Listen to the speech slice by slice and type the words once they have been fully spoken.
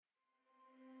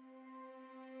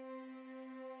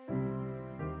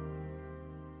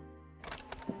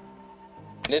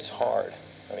And it's hard.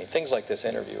 I mean, things like this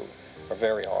interview are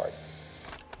very hard.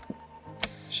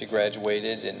 She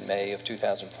graduated in May of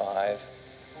 2005,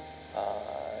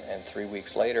 and 3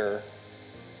 weeks later,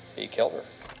 he killed her.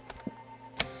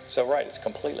 So right, it's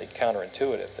completely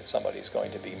counterintuitive that somebody's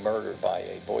going to be murdered by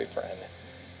a boyfriend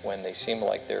when they seem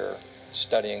like they're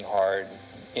studying hard,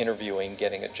 interviewing,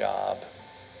 getting a job,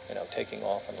 taking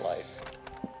off in life.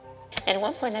 And at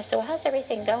one point I said, well, how's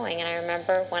everything going? And I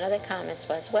remember one of the comments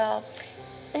was, well,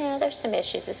 there's some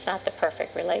issues. It's not the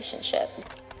perfect relationship.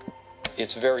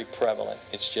 It's very prevalent.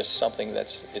 It's just something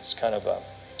it's kind of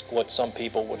what some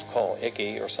people would call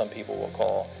icky, or some people will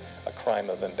call a crime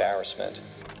of embarrassment.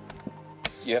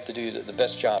 You have to do the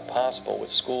best job possible with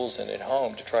schools and at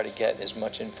home to try to get as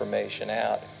much information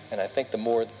out. And I think the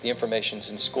more the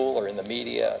information's in school or in the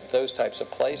media, those types of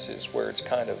places where it's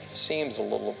kind of seems a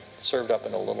little served up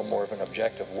in a little more of an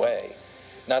objective way,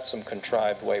 not some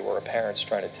contrived way where a parent's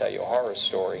trying to tell you a horror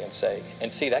story and say,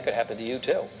 and see, that could happen to you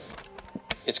too.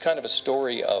 It's kind of a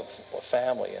story of a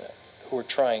family in it who are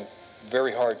trying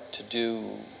very hard to do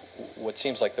what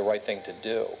seems like the right thing to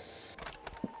do.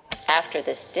 After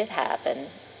this did happen,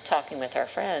 talking with our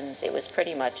friends, it was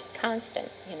pretty much constant,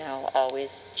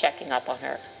 always checking up on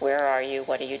her. Where are you?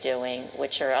 What are you doing?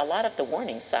 Which are a lot of the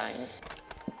warning signs.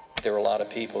 There are a lot of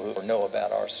people who know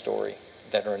about our story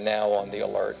that are now on the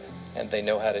alert, and they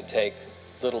know how to take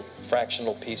little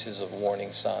fractional pieces of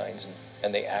warning signs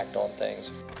and they act on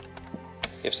things.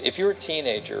 If you're a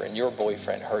teenager and your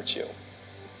boyfriend hurts you,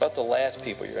 about the last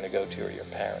people you're going to go to are your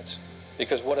parents.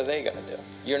 Because what are they going to do?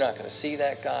 You're not going to see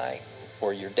that guy,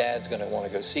 or your dad's going to want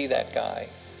to go see that guy.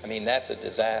 I mean, that's a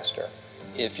disaster.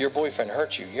 If your boyfriend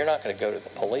hurts you, you're not going to go to the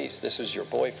police. This is your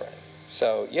boyfriend.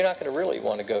 So you're not going to really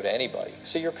want to go to anybody.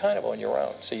 So you're kind of on your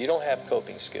own. So you don't have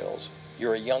coping skills.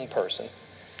 You're a young person.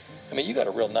 I mean, you got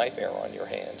a real nightmare on your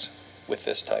hands with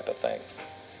this type of thing.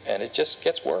 And it just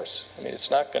gets worse. I mean, it's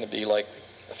not going to be like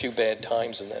a few bad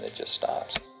times and then it just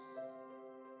stops.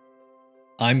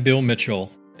 I'm Bill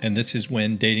Mitchell, and this is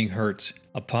When Dating Hurts,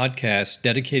 a podcast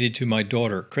dedicated to my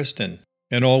daughter, Kristen,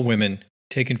 and all women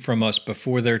taken from us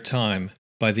before their time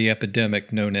by the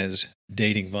epidemic known as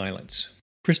dating violence.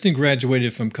 Kristen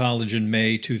graduated from college in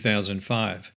May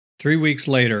 2005. 3 weeks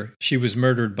later, she was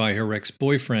murdered by her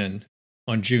ex-boyfriend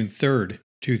on June 3rd,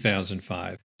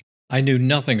 2005. I knew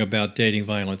nothing about dating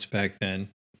violence back then,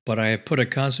 but I have put a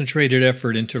concentrated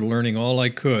effort into learning all I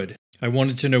could. I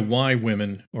wanted to know why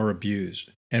women are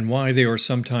abused and why they are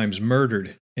sometimes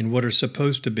murdered in what are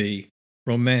supposed to be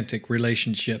romantic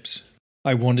relationships.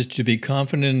 I wanted to be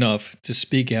confident enough to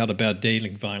speak out about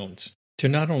dating violence, to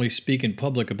not only speak in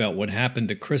public about what happened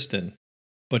to Kristen,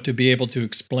 but to be able to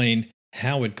explain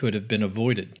how it could have been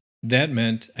avoided. That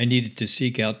meant I needed to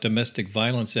seek out domestic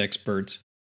violence experts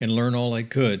and learn all I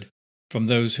could from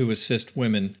those who assist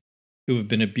women who have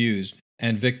been abused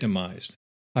and victimized.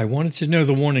 I wanted to know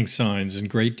the warning signs in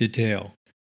great detail,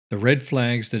 the red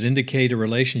flags that indicate a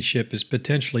relationship is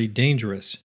potentially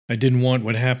dangerous. I didn't want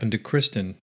what happened to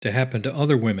Kristen to happen to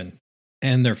other women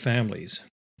and their families.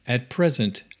 At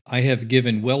present, I have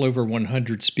given well over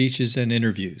 100 speeches and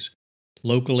interviews,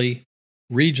 locally,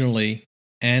 regionally,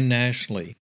 and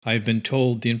nationally. I have been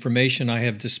told the information I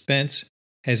have dispensed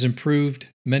has improved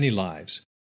many lives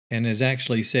and has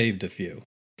actually saved a few.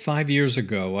 5 years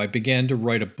ago, I began to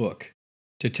write a book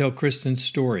to tell Kristen's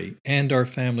story and our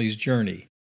family's journey.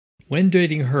 When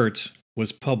Dating Hurts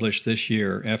was published this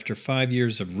year after 5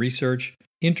 years of research,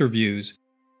 interviews,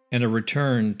 and a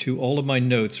return to all of my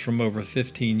notes from over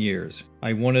 15 years.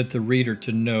 I wanted the reader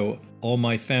to know all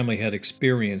my family had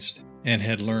experienced and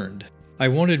had learned. I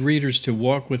wanted readers to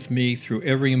walk with me through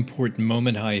every important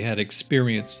moment I had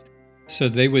experienced so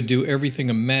they would do everything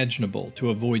imaginable to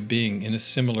avoid being in a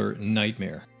similar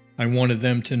nightmare. I wanted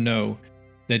them to know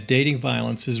that dating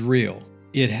violence is real.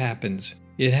 It happens.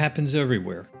 It happens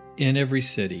everywhere, in every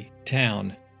city,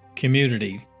 town,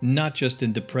 community, not just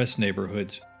in depressed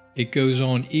neighborhoods. It goes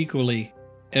on equally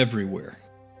everywhere.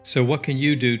 So what can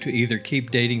you do to either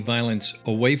keep dating violence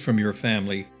away from your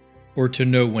family or to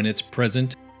know when it's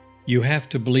present? You have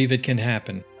to believe it can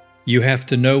happen. You have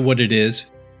to know what it is,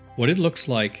 what it looks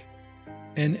like,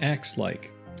 and acts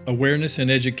like. Awareness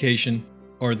and education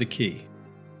are the key.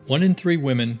 1 in 3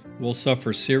 women will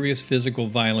suffer serious physical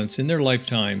violence in their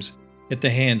lifetimes at the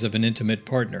hands of an intimate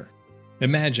partner.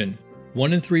 Imagine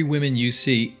 1 in 3 women you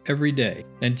see every day,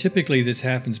 and typically this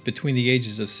happens between the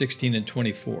ages of 16 and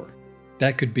 24.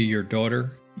 That could be your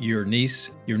daughter, your niece,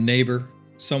 your neighbor,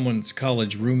 someone's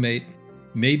college roommate,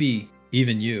 maybe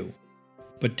even you.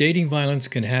 But dating violence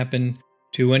can happen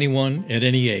to anyone at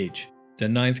any age. The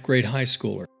 9th grade high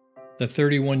schooler, the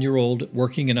 31-year-old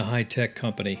working in a high-tech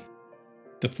company,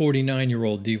 the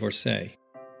 49-year-old divorcee.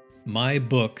 My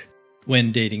book,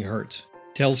 When Dating Hurts,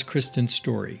 tells Kristen's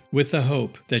story with the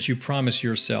hope that you promise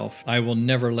yourself, I will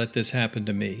never let this happen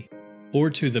to me or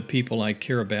to the people I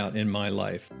care about in my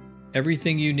life.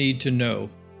 Everything you need to know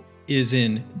is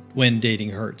in When Dating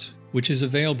Hurts, which is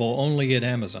available only at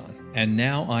Amazon. And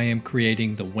now I am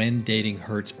creating the When Dating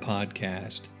Hurts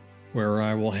podcast, where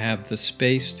I will have the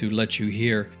space to let you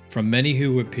hear from many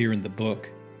who appear in the book,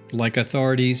 like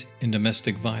authorities in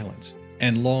domestic violence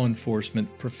and law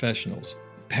enforcement professionals,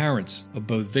 parents of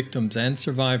both victims and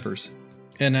survivors,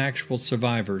 and actual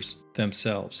survivors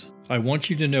themselves. I want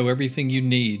you to know everything you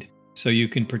need so you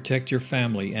can protect your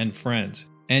family and friends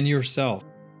and yourself.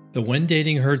 The When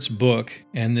Dating Hurts book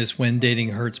and this When Dating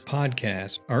Hurts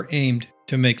podcast are aimed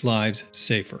to make lives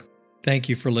safer. Thank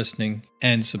you for listening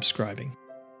and subscribing.